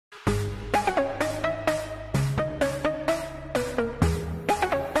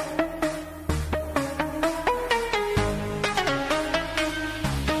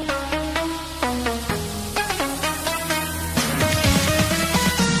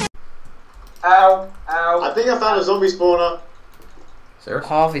Ow! Ow! I think I found a zombie spawner. Seriously?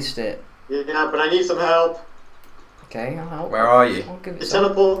 Harvest it. Yeah, but I need some help. Okay, I'll help. Where are you? I'll give You it some.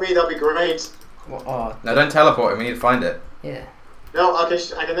 teleport me, that'd be great. What? Oh, No, don't teleport it. We need to find it. yeah. No, I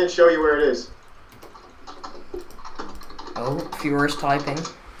can then show you where it is. Oh, furious typing.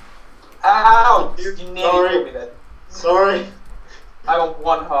 Ow! You nearly Sorry. killed me then. Sorry. I got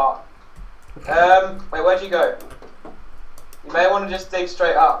 1 heart. Okay. Wait, where'd you go? You may want to just dig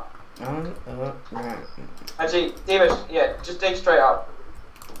straight up. Right. Actually, Davis, yeah, just dig straight up.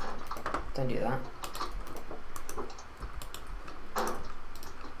 Don't do that.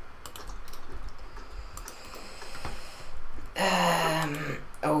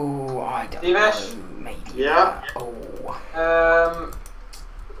 Oh, I don't Divesh? know. Maybe. Yeah. Oh.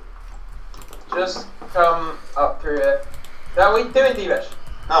 Just come up through it. What are we doing, Divesh?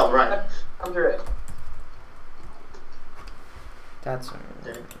 Oh, right. Come through it. That's.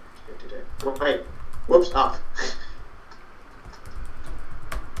 Wait. Whoops, up.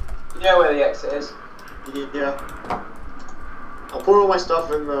 You know where the exit is. Yeah. I'll put all my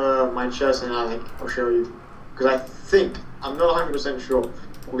stuff in my chest and I'll show you. Because I think, I'm not 100% sure.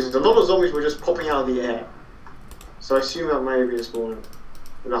 Because a lot of zombies were just popping out of the air. So I assume that may be a spawner.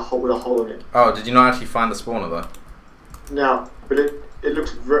 With a hole in it. Oh, did you not actually find the spawner though? No, but it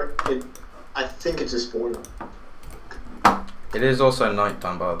looks I think it's a spawner. It is also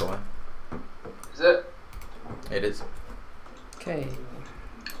nighttime, by the way. Is it? It is. Okay.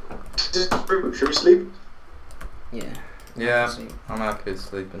 Should we sleep? Yeah. Yeah, I'm happy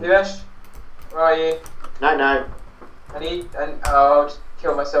sleeping. Divesh? Where are you? Night night. I'll just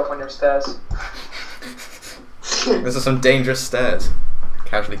kill myself on your stairs. This is some dangerous stairs.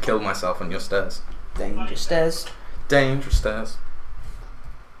 Casually killed myself on your stairs. Danger stairs. Dangerous stairs.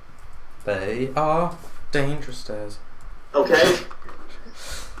 They are dangerous stairs. Okay.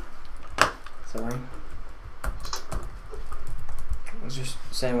 Sorry. I was just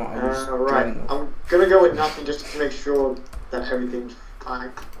saying what I was right. dreaming of. I'm gonna go with nothing just to make sure that everything's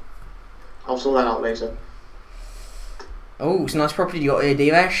fine. I'll sort that out later. Oh, it's a nice property you got here,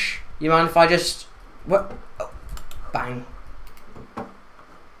 Divesh. You mind if I just... What? Oh. Bang.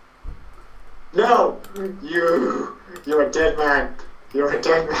 No! You're a dead man. You're a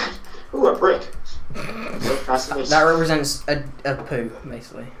dead man. Ooh, a brick. So fascinating. That represents a poo,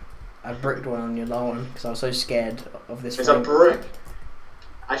 basically. I bricked one on your lawn because I was so scared of this It's frame. a brick.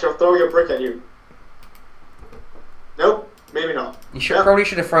 I shall throw your brick at you. Nope, maybe not. You should Yep. probably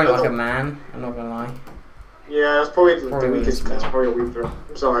should have thrown it like No. a man, I'm not gonna lie. Yeah, that's probably the Probably weakest. wouldn't That's probably a weak throw.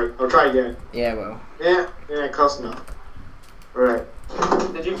 I'm sorry. I'll try again. Yeah, well. Yeah, close enough. Alright.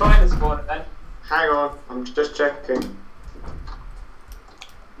 Did you find the spawner then? Hang on, I'm just checking.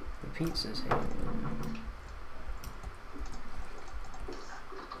 The pizza's here.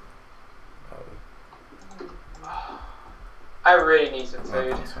 I really need some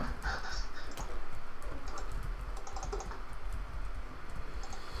food. Okay, so.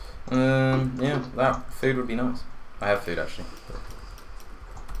 Yeah, that food would be nice. I have food actually.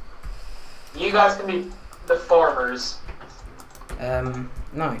 You guys can be the farmers.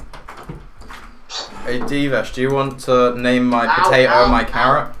 No. Hey Divesh, do you want to name my Ow, potato ow, my ow.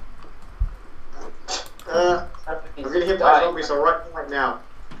 carrot? I'm getting hit by zombies, so right now.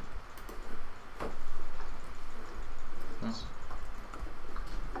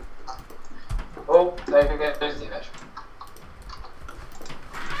 Oh, there you go. There's Divesh.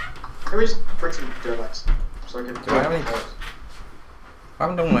 Let me just bring some dirt so I can. Do I have any? I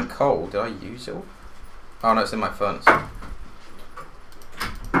haven't done my coal. Did I use it all? Oh no, it's in my furnace.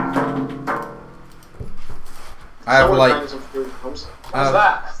 I have like Some food comes. I have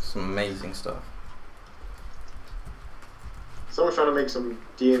that? some amazing stuff. Someone's trying to make some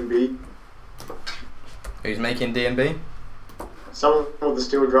D&B. Who's making D&B? Someone with the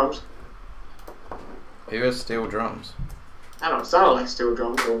steel drums. Who has steel drums? I don't know, it sounded like steel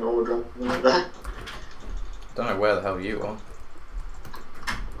drums or normal drums, like that. Don't know where the hell you are.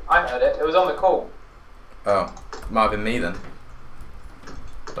 I heard it. It was on the call. Oh, might have been me then.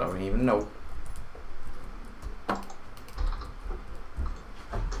 Don't even know.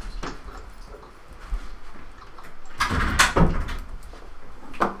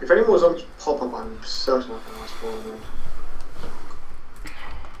 If any more zombies pop up, I'm certain I can ask for them.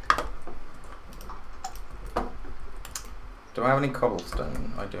 Do I have any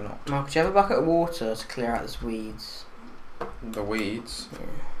cobblestone? I do not. Mark, do you have a bucket of water to clear out these weeds? The weeds.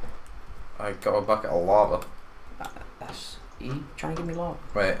 Yeah. I got a bucket of lava. That's... Are you trying to give me lava?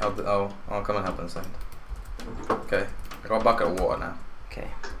 Wait, I'll come and help in a second. Okay, I got a bucket of water now. Okay.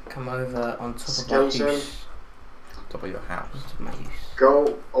 Come over on top of my Skeleton. house. Top of your house. On top of my house.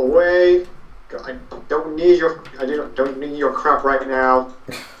 Go away. don't need your don't need your crap right now.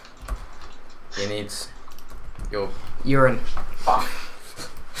 He needs your urine. Fuck.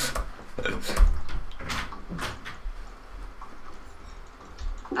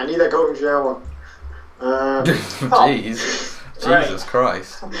 I need that golden shower. Jeez. Right. Jesus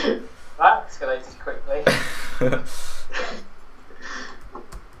Christ. That escalated quickly.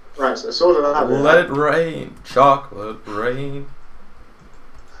 Right, so sorted that out. Let it rain. Chocolate rain.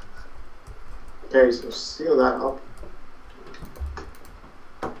 Okay, so seal that up.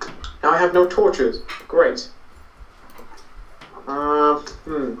 Now I have no torches. Great. I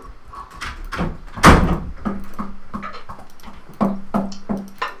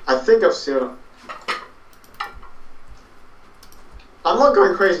think I've sealed up. I'm not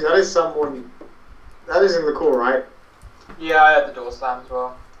going crazy. That is someone. That is in the core, right? Yeah, I had the door slam as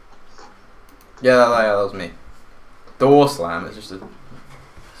well. Yeah, that was me. Door slam is just a.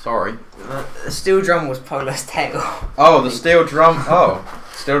 Sorry. The steel drum was Polar's tail. Oh, the steel drum. Oh,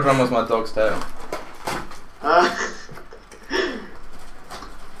 steel drum was my dog's tail.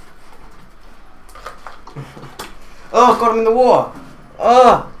 Oh, got him in the water.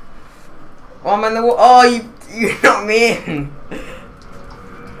 Oh, I'm in the water. Oh, you knocked me in.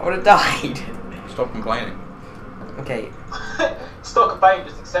 I would have died. Stop complaining. Okay. Stop complaining,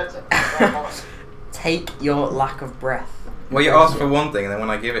 just accept it. Take your lack of breath. Well, you ask for one thing, and then when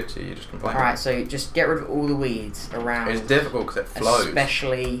I give it to you, you just complain. Alright, so just get rid of all the weeds around. It's difficult because it flows.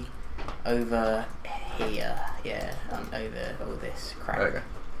 Especially over here. Yeah, and over all this crap. Okay.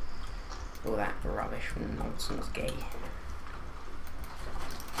 All that rubbish and nonsense gay.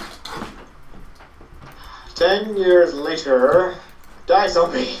 10 years later, die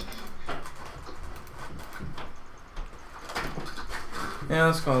zombie. Yeah,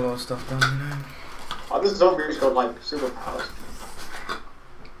 that's got a lot of stuff done, you know. Oh, this zombie's got like superpowers.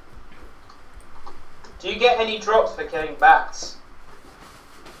 Do you get any drops for killing bats?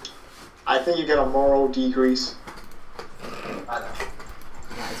 I think you get a moral decrease. I know.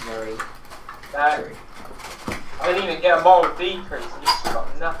 That is very true. I didn't even get a moral decrease, you just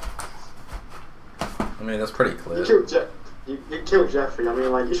got nothing. I mean, that's pretty clear. You killed Jeffrey. I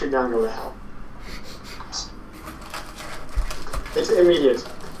mean, like, you should now go to hell. It's immediate.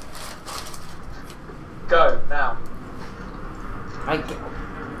 Go, now.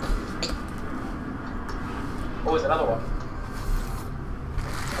 Oh, there's another one.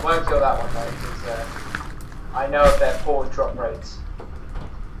 I won't kill that one though, because I know of their poor drop rates.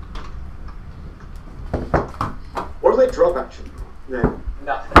 What do they drop actually? No.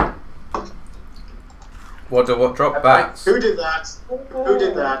 Nothing. What drop bats? Who did that? Who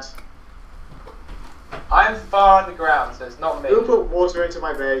did that? I'm far underground, so it's not me. Who put water into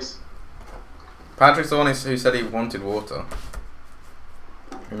my base? Patrick's the one who said he wanted water.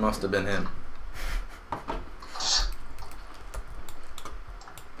 It must have been him.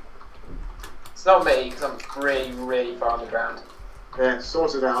 It's not me, because I'm really, really far underground. Yeah,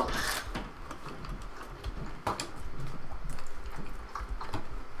 sort it out.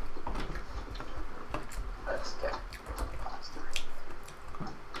 Let's get.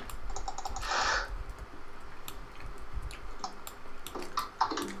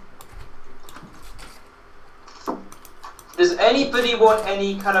 Does anybody want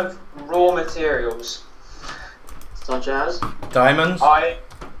any kind of raw materials? Such as? Diamonds?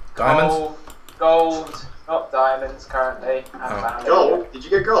 Diamonds? Gold, not diamonds currently. I haven't found Gold? any. Did you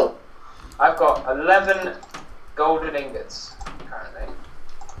get gold? I've got 11 golden ingots currently.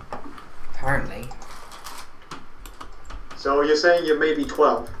 Apparently. So you're saying you may be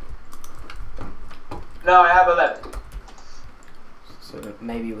 12? No, I have 11. So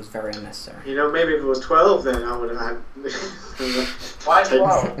maybe it was very unnecessary. You know, maybe if it was 12 then I would have had... Why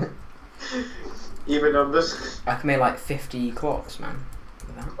 12? Even numbers. I can make like 50 clocks, man.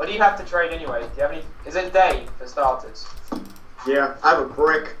 With that. What do you have to trade anyway? Do you have any? Is it day for starters? Yeah, I have a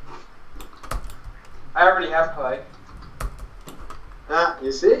brick. I already have clay. Ah,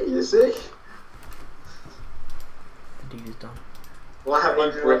 you see? You see? The deed is done. Well, I have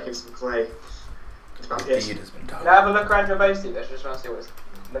one brick and some clay. That's about The it. deed has been done. Can I have a look around your base, Steve? I just want to see what it's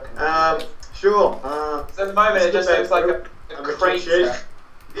looking like. Sure. So at the moment it just looks like a crater. shit.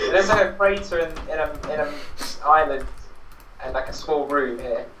 It looks like a crater in an island and like a small room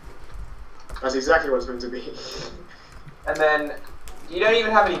here. That's exactly what it's meant to be. And then you don't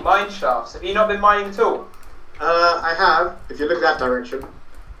even have any mine shafts. Have you not been mining at all? I have. If you look that direction.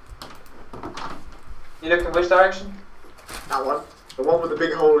 You look in which direction? That one. The one with the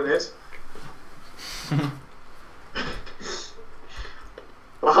big hole in it.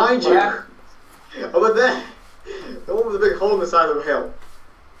 Behind you. Where? Over there. The one with the big hole in the side of the hill.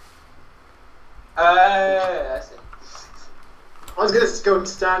 I see. I was gonna go and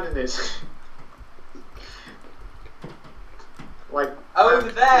stand in it. Like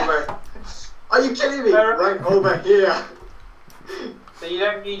Over there! Are you kidding me? Where- Right over here. So you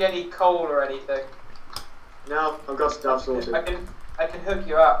don't need any coal or anything. No, I've got stuff sorted. I can hook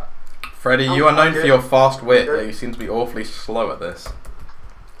you up. Freddie, Oh, you are known okay. for your fast wit, Okay. yet you seem to be awfully slow at this. Is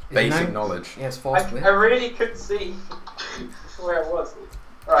Basic it knowledge. Yes, I fast wit. really couldn't see where it was.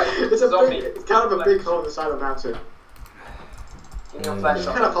 Right, It's a zombie. big, it's kind of a big hole in the side of the mountain. In your Mm. flesh It's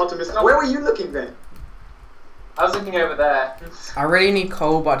shop. kind of hard to miss. Where were you looking then? I was looking over there. I really need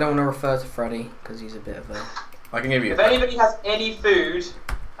coal, but I don't want to refer to Freddy because he's a bit of a. I can give you. If anybody has any food,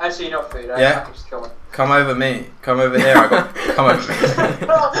 actually not food, I Yeah. can just kill one. Come over me. Come over here. I got. Come over me.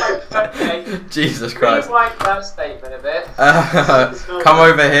 Oh my, okay. Jesus Christ. Rewind that statement a bit. Come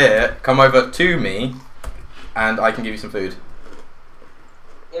over here. Come over to me, and I can give you some food.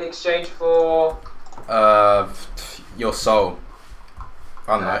 In exchange for... Your soul.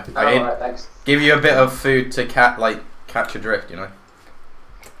 I don't know. I can Alright, thanks. give you a bit of food to catch a drift. You know.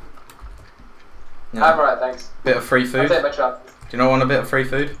 Yeah. I'm alright, thanks. Bit of free I'll food. take Do my chance. you not want a bit of free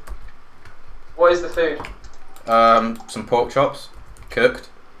food? What is the food? Some pork chops, cooked.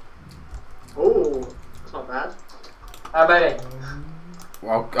 Oh, that's not bad. How many?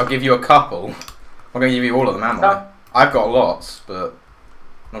 Well, I'll give you a couple. I'm gonna give you all of them, am I? No. I've got lots, but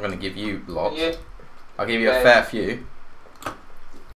I'm not gonna give you lots. You? I'll give you a Okay. fair few.